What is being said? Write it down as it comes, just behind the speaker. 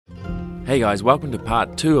Hey guys, welcome to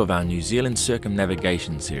part 2 of our New Zealand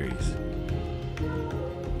circumnavigation series.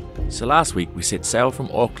 So last week we set sail from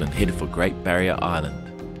Auckland headed for Great Barrier Island.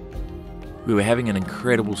 We were having an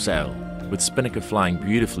incredible sail, with spinnaker flying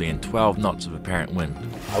beautifully in 12 knots of apparent wind.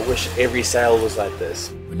 I wish every sail was like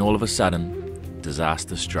this. When all of a sudden,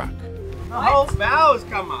 disaster struck. The whole bow's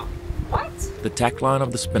come up. What? The tack line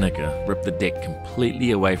of the spinnaker ripped the deck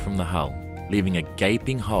completely away from the hull, leaving a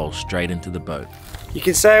gaping hole straight into the boat. You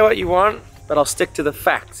can say what you want, but I'll stick to the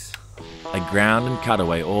facts. I ground and cut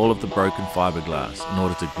away all of the broken fiberglass in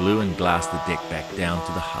order to glue and glass the deck back down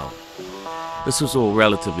to the hull. This was all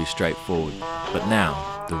relatively straightforward, but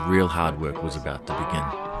now the real hard work was about to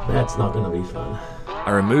begin. That's not going to be fun.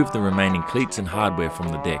 I removed the remaining cleats and hardware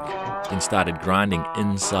from the deck, then started grinding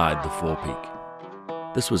inside the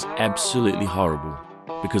forepeak. This was absolutely horrible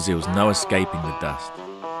because there was no escaping the dust,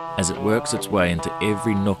 as it works its way into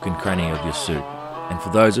every nook and cranny of your suit. And for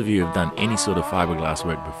those of you who have done any sort of fiberglass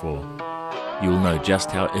work before, you will know just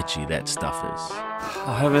how itchy that stuff is.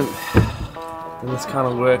 I haven't done this kind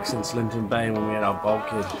of work since Linton Bay when we had our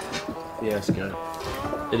bulkhead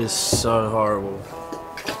fiasco. It is so horrible.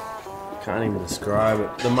 Can't even describe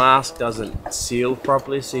it. The mask doesn't seal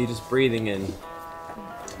properly, so you're just breathing in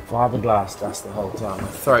fiberglass dust the whole time. My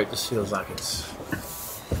throat just feels like it's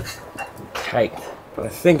caked. But I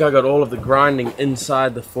think I got all of the grinding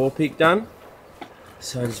inside the forepeak done.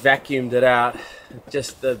 So I just vacuumed it out.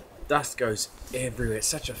 Just the dust goes everywhere. It's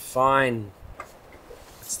such a fine...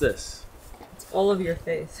 What's this? It's all over your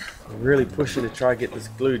face. I'm really pushing to try to get this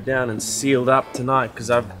glued down and sealed up tonight because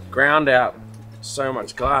I've ground out so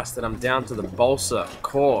much glass that I'm down to the balsa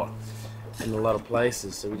core in a lot of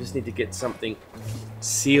places. So we just need to get something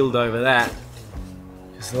sealed over that.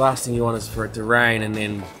 Because the last thing you want is for it to rain and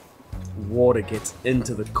then water gets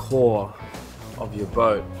into the core of your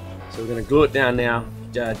boat. So we're going to glue it down now.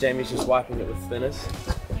 Jamie's just wiping it with thinners.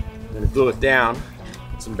 I'm going to glue it down,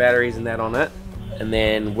 put some batteries and that on it, and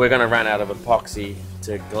then we're going to run out of epoxy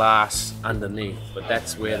to glass underneath. But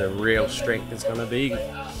that's where the real strength is going to be,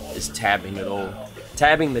 is tabbing it all.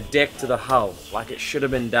 Tabbing the deck to the hull like it should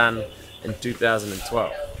have been done in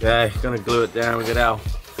 2012. Okay, going to glue it down. We got our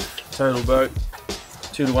total boat,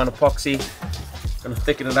 2-to-1 epoxy. Gonna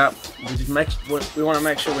thicken it up. We want to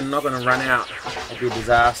make sure we're not going to run out. It'd be a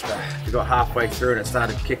disaster. We got halfway through and it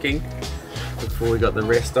started kicking before we got the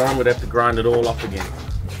rest on. We'd have to grind it all off again.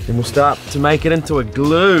 Then we'll start to make it into a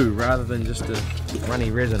glue rather than just a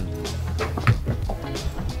runny resin.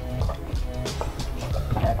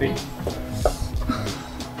 Happy?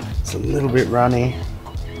 It's a little bit runny.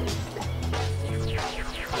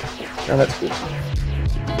 Oh, that's good.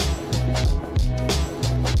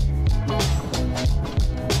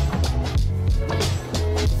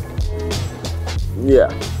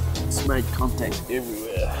 Yeah, it's made contact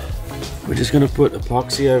everywhere. We're just going to put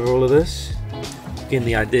epoxy over all of this. Again,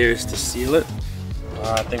 the idea is to seal it.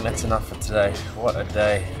 I think that's enough for today. What a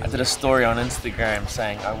day. I did a story on Instagram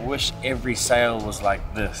saying, I wish every sail was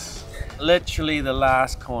like this. Literally the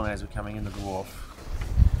last corner as we're coming into the wharf.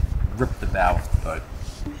 Rip the bow off the boat.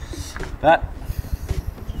 But,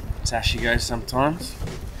 that's how she goes sometimes.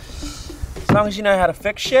 As long as you know how to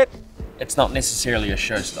fix shit, it's not necessarily a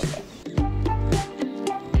showstopper.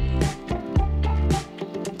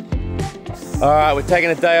 Alright, we're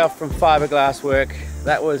taking a day off from fiberglass work.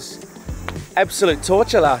 That was absolute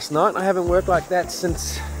torture last night. I haven't worked like that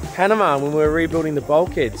since Panama when we were rebuilding the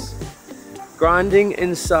bulkheads. Grinding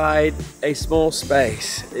inside a small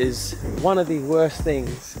space is one of the worst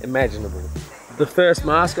things imaginable. The first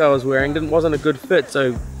mask I was wearing wasn't a good fit,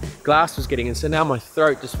 so glass was getting in. So now my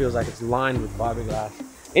throat just feels like it's lined with fiberglass.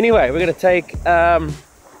 Anyway, we're gonna take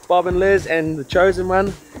Bob and Liz and the chosen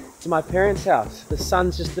one to my parents' house. The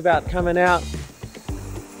sun's just about coming out.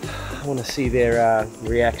 I want to see their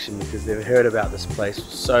reaction because they've heard about this place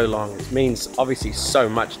for so long. It means obviously so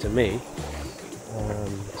much to me.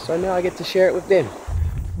 So now I get to share it with them.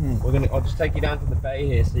 I'll just take you down to the bay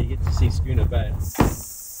here so you get to see Schooner Bay.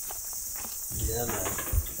 Yeah, man.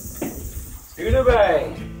 Schooner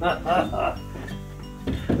Bay!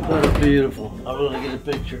 That's beautiful. I want to get a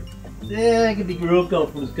picture. Yeah, I could be real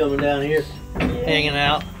comfortable just coming down here, hanging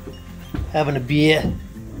out, having a beer.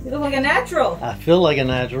 You look like a natural. I feel like a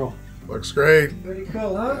natural. Looks great. Pretty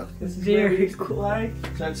cool, huh? It's very cool.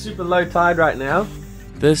 So it's super low tide right now.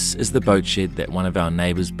 This is the boat shed that one of our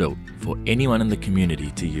neighbours built for anyone in the community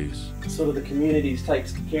to use. Sort of the community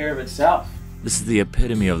takes care of itself. This is the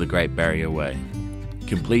epitome of the Great Barrier Way.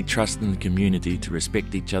 Complete trust in the community to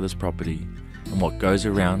respect each other's property, and what goes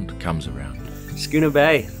around comes around. Schooner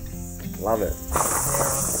Bay. Love it.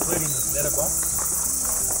 Including this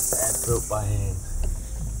letterbox. Built by hand.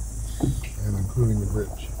 including the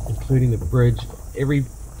bridge. Including the bridge. Every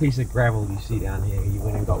piece of gravel you see down here, you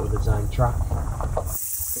went and got with his own truck.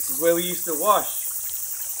 This is where we used to wash.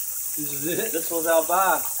 This is it. This was our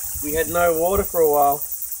bath. We had no water for a while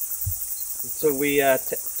until we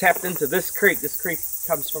tapped into this creek. This creek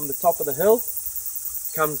comes from the top of the hill.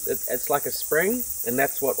 It's like a spring, and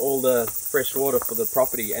that's what all the fresh water for the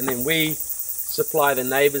property. And then we supply the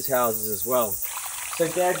neighbors' houses as well. So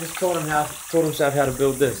Dad just taught himself how to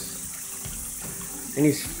build this, and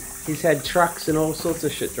he's had trucks and all sorts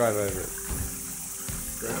of shit drive over it.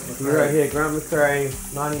 Right here, Grant McRae,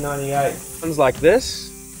 1998. Ones like this,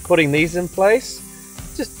 putting these in place,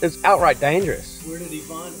 it's outright dangerous. Where did he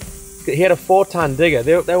find it? He had a 4-ton digger.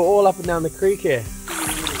 They were all up and down the creek here.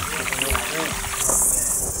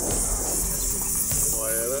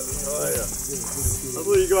 I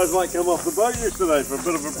thought you guys might come off the boat yesterday for a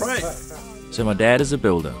bit of a break. So my dad is a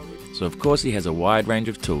builder, so of course he has a wide range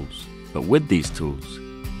of tools. But with these tools,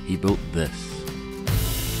 he built this.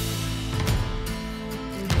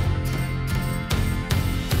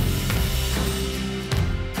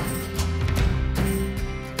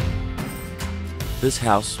 This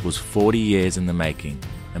house was 40 years in the making,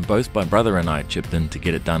 and both my brother and I chipped in to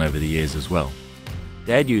get it done over the years as well.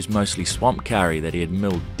 Dad used mostly swamp kauri that he had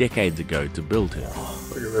milled decades ago to build here.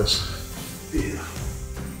 Look at this. Yeah.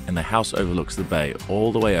 And the house overlooks the bay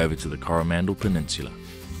all the way over to the Coromandel Peninsula.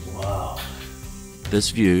 Wow. This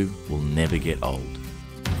view will never get old.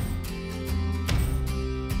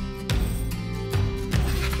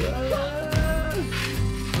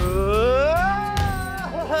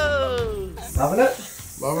 Loving it?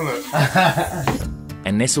 Loving it.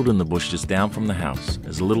 And nestled in the bush just down from the house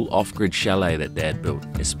is a little off-grid chalet that Dad built,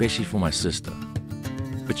 especially for my sister,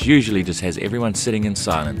 which usually just has everyone sitting in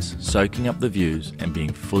silence, soaking up the views and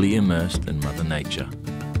being fully immersed in Mother Nature.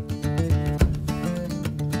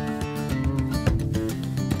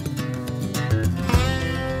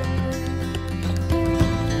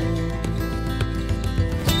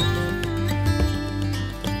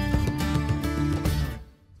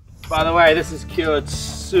 By the way, this is cured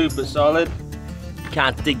super solid.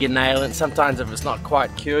 Can't dig your nail in. Sometimes if it's not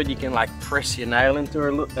quite cured, you can like press your nail into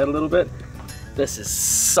it a little bit. This is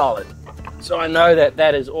solid. So I know that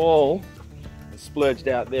that is all splurged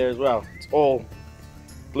out there as well. It's all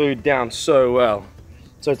glued down so well.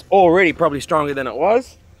 So it's already probably stronger than it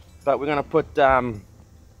was, but we're gonna put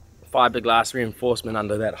fiberglass reinforcement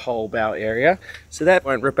under that whole bow area so that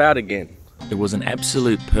won't rip out again. It was an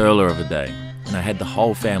absolute perler of a day, and I had the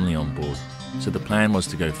whole family on board, so the plan was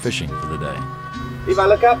to go fishing for the day. If I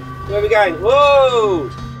look up, where are we going? Whoa!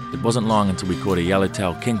 It wasn't long until we caught a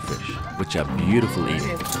yellowtail kingfish, which are beautiful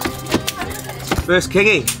eating. First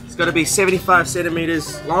kingy. It's got to be 75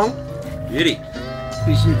 centimeters long. Beauty.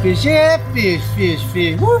 Fishy, fish, yeah, fish, fish,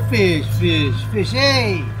 fish, woo, fish, fish, fish,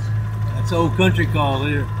 hey. That's old country call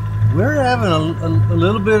there. We're having a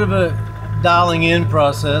little bit of a dialing in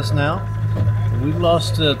process now. We've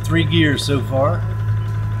lost 3 gears so far.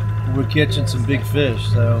 We're catching some big fish,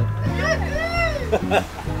 so.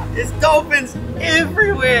 There's dolphins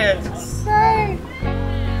everywhere. It's insane.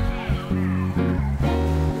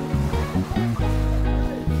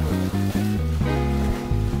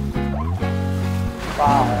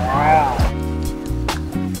 Wow.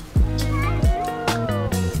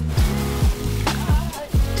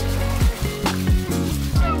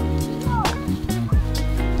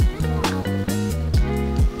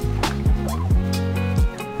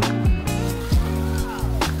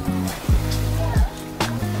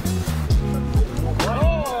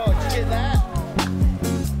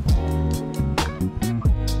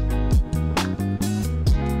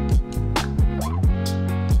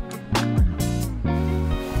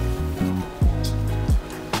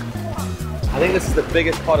 I think this is the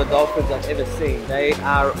biggest pot of dolphins I've ever seen. They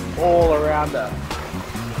are all around us.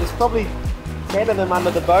 There's probably 10 of them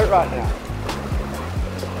under the boat right now.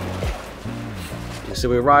 So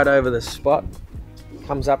we're right over the spot.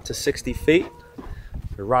 Comes up to 60 feet.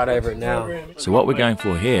 We're right over it now. So what we're going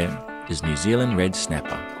for here is New Zealand red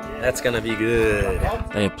snapper. That's gonna be good.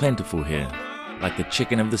 They are plentiful here, like the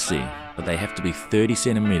chicken of the sea, but they have to be 30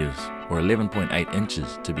 centimeters or 11.8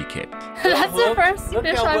 inches to be kept. That's the first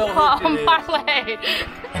fish I've caught on Parlay.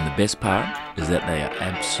 And the best part is that they are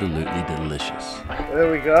absolutely delicious.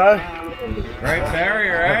 There we go. Great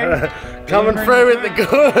barrier, eh? Coming through with the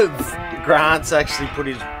goods. Grant's actually put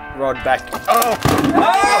his rod back. Oh!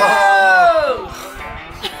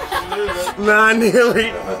 Nah, nearly.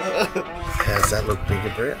 How's that look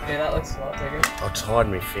bigger, Brett? Yeah, that looks a lot bigger. I'll tie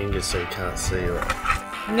my fingers so you can't see it.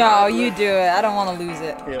 No, you do it. I don't want to lose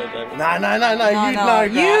it. No, No, you no. know,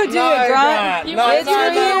 You do it, Grant. No, It's no,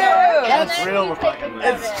 for no, you. That's real fucking.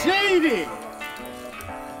 It's cheating.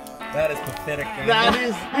 That is pathetic.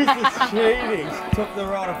 This is cheating. Took the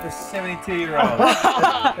rod off a 72-year-old.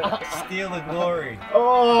 Steal the glory.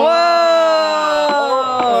 Whoa!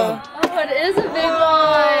 Oh, it is a big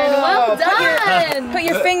one. Well done. Put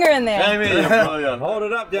your finger in there. Jamie, hold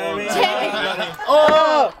it up, Jamie.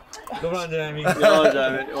 Oh! Come on, Jamie.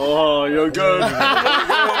 Oh, you're good.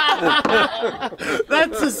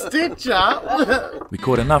 That's a stitch up. We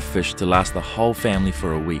caught enough fish to last the whole family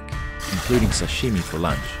for a week, including sashimi for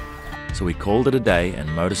lunch. So we called it a day and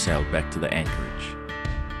motor sailed back to the anchorage.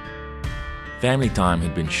 Family time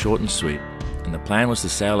had been short and sweet, and the plan was to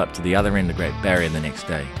sail up to the other end of Great Barrier the next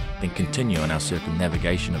day, then continue on our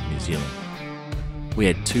circumnavigation of New Zealand. We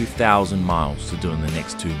had 2,000 miles to do in the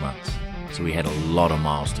next 2 months, so we had a lot of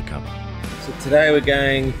miles to cover. So today we're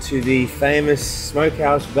going to the famous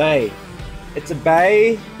Smokehouse Bay. It's a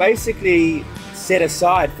bay basically set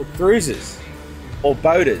aside for cruisers or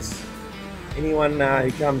boaters. Anyone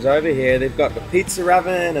who comes over here, they've got the pizza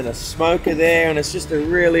oven and a smoker there, and it's just a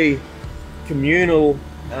really communal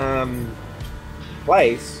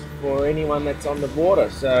place for anyone that's on the water.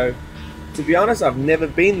 So to be honest, I've never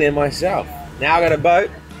been there myself. Now I got a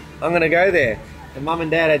boat, I'm gonna go there. And Mum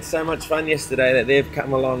and Dad had so much fun yesterday that they've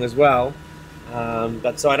come along as well.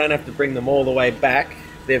 But so I don't have to bring them all the way back.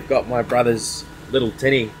 They've got my brother's little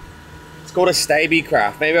tinny. It's called a Staby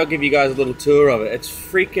craft. Maybe I'll give you guys a little tour of it. It's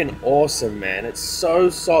freaking awesome, man. It's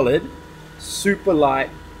so solid, super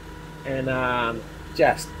light, and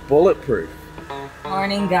just bulletproof.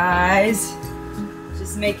 Morning, guys.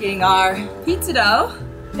 Just making our pizza dough.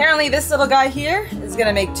 Apparently this little guy here is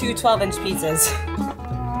gonna make 2 12-inch pizzas.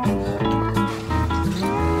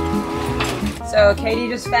 So Katie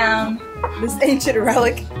just found this ancient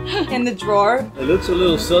relic in the drawer. It looks a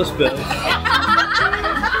little suspect.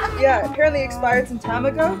 Yeah, apparently expired some time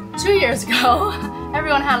ago. 2 years ago,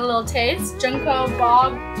 everyone had a little taste. Junko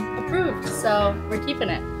Bob approved, so we're keeping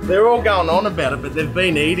it. They're all going on about it, but they've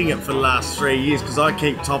been eating it for the last 3 years because I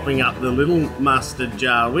keep topping up the little mustard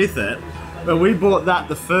jar with it. But we bought that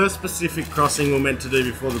the first Pacific crossing we were meant to do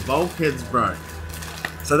before the bulkheads broke.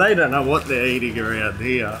 So they don't know what they're eating around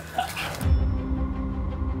here.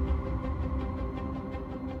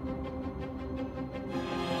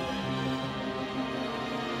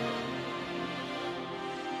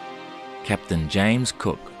 Captain James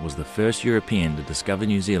Cook was the first European to discover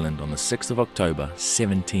New Zealand on the 6th of October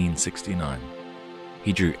 1769.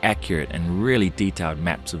 He drew accurate and really detailed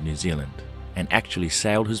maps of New Zealand and actually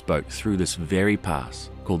sailed his boat through this very pass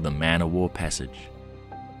called the Man-o-War Passage.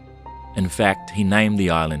 In fact, he named the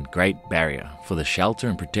island Great Barrier for the shelter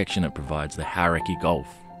and protection it provides the Hauraki Gulf.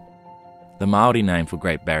 The Māori name for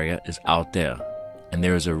Great Barrier is Aotea, and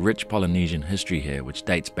there is a rich Polynesian history here which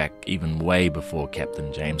dates back even way before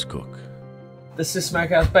Captain James Cook. This is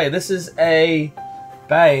Smokehouse Bay. This is a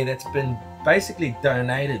bay that's been basically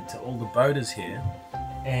donated to all the boaters here,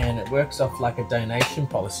 and it works off like a donation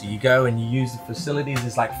policy. You go and you use the facilities.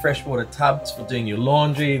 There's like freshwater tubs for doing your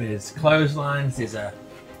laundry, there's clotheslines,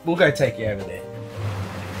 we'll go take you over there.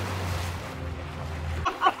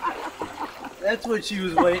 That's what she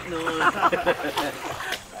was waiting on.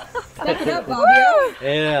 Step it up, Bobbio.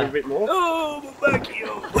 Yeah. A bit more. Oh, my back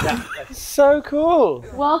heel. So cool.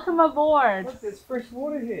 Welcome aboard. Look, there's fresh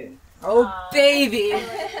water here. Oh, baby.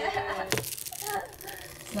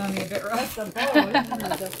 Sounding a bit rough.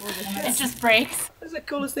 It just breaks. That's the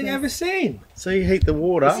coolest thing I've ever seen. So you heat the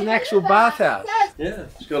water. It's an actual bathhouse. Yeah,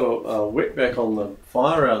 she's got a wetback on the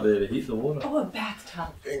fire out there to heat the water. Oh, a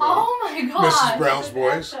bathtub. Oh my god. Mrs. Brown's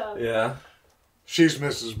boys. Yeah. She's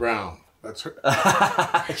Mrs. Brown. That's her.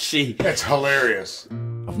 She. That's hilarious.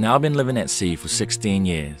 I've now been living at sea for 16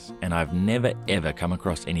 years, and I've never ever come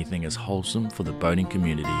across anything as wholesome for the boating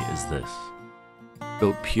community as this.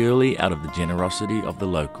 Built purely out of the generosity of the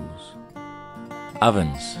locals.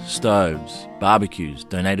 Ovens, stoves, barbecues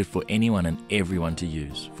donated for anyone and everyone to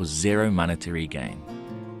use for zero monetary gain.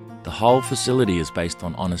 The whole facility is based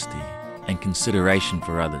on honesty and consideration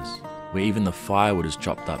for others, where even the firewood is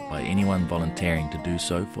chopped up by anyone volunteering to do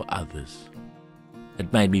so for others.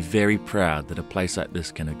 It made me very proud that a place like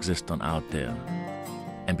this can exist on Aotea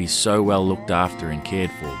and be so well looked after and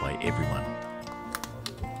cared for by everyone.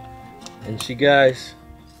 And she goes.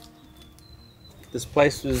 This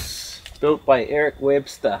place was built by Eric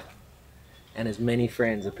Webster and his many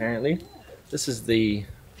friends, apparently. This is the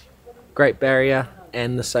Great Barrier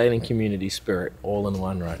and the sailing community spirit all in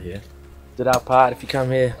one right here. Did our part. If you come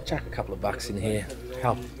here, chuck a couple of bucks in here.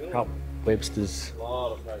 Help Webster's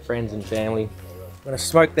friends and family. I'm gonna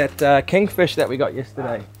smoke that kingfish that we got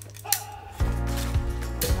yesterday.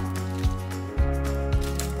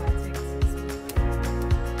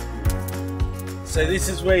 So this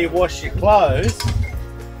is where you wash your clothes.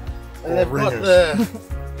 And they've got the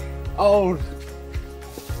old,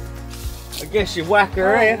 I guess you whack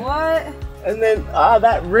her in. What? And then,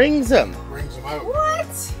 that rings them. Brings them out.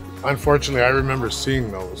 What? Unfortunately, I remember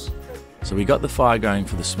seeing those. So we got the fire going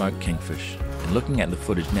for the smoked kingfish, and looking at the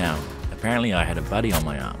footage now, apparently I had a buddy on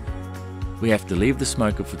my arm. We have to leave the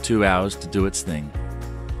smoker for 2 hours to do its thing.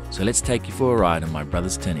 So let's take you for a ride in my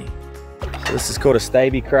brother's tinny. So this is called a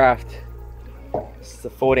Stavy craft. This is a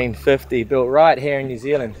 1450 built right here in New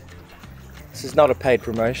Zealand. This is not a paid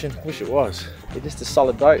promotion. Wish it was. It's just a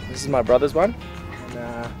solid boat. This is my brother's one.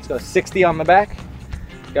 And, it's got a 60 on the back.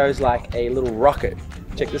 Goes like a little rocket.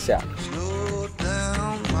 Check this out. Slow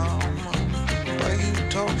down, mama. Why you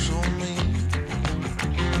talk so mean?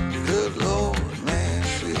 Good Lord,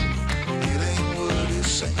 Nashville, it ain't what it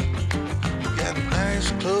seems. Got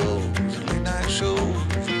nice clothes, late night shows,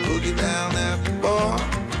 boogie down at the bar,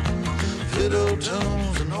 fiddle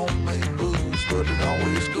tunes and homemade booze, but it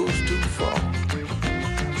always goes too far.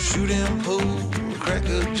 Shooting pool, crack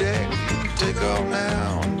a jack, take off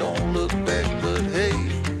now and don't look back, but hey,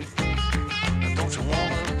 don't you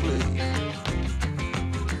wanna play?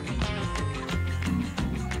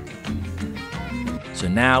 So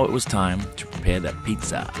now it was time to prepare that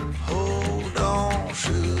pizza. Hold on,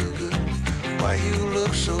 sugar, why you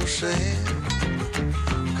look so sad?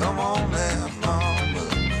 Come on now, mama,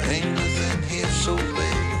 ain't nothing here so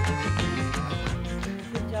bad.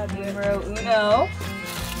 Good job, numero uno.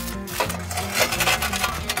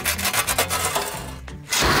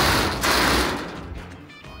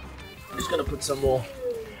 Just gonna put some more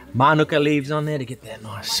manuka leaves on there to get that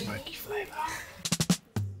nice smoky flavor.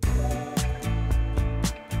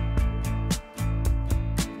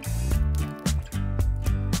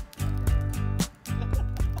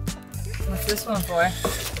 What's this one for?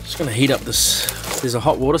 Just gonna heat up this. There's a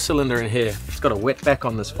hot water cylinder in here. It's got a wet back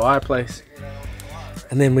on this fireplace.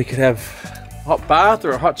 And then we could have a hot bath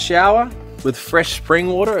or a hot shower with fresh spring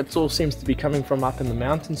water. It all seems to be coming from up in the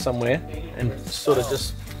mountain somewhere and sort of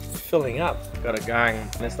just filling up. Got it going,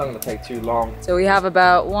 and it's not gonna take too long. So we have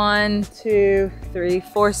about 1, 2, 3,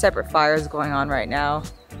 4 separate fires going on right now.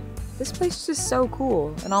 This place is just so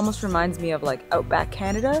cool. It almost reminds me of like outback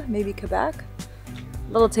Canada, maybe Quebec.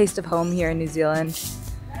 A little taste of home here in New Zealand.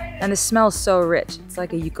 And the smell is so rich. It's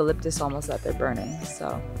like a eucalyptus almost that they're burning.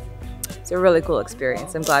 So it's a really cool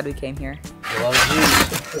experience. I'm glad we came here. A lot of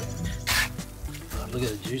juice. Look at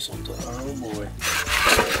the juice on top. Oh boy.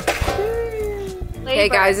 Hey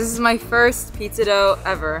guys, this is my first pizza dough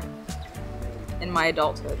ever in my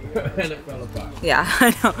adulthood. And it fell apart. Yeah, I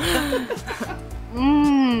know.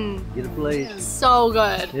 Mmm, Get a plate. so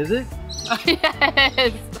good. Is it?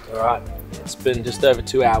 Yes. All right, it's been just over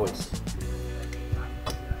 2 hours.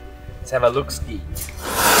 Let's have a look-ski.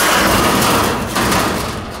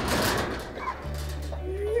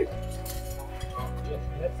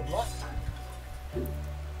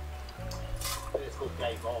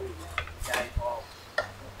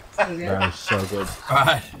 That is so good. All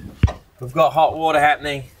right, we've got hot water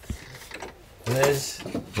happening. There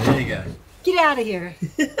you go. Get out of here.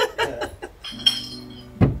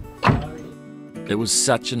 It was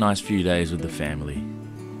such a nice few days with the family.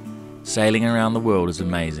 Sailing around the world is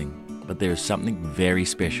amazing, but there is something very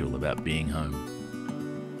special about being home.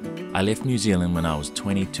 I left New Zealand when I was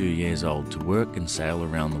 22 years old to work and sail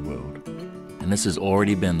around the world. And this has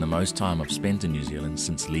already been the most time I've spent in New Zealand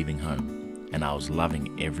since leaving home, and I was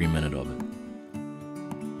loving every minute of it.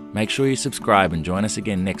 Make sure you subscribe and join us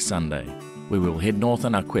again next Sunday, where we will head north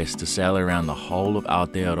on our quest to sail around the whole of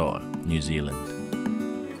Aotearoa, New Zealand.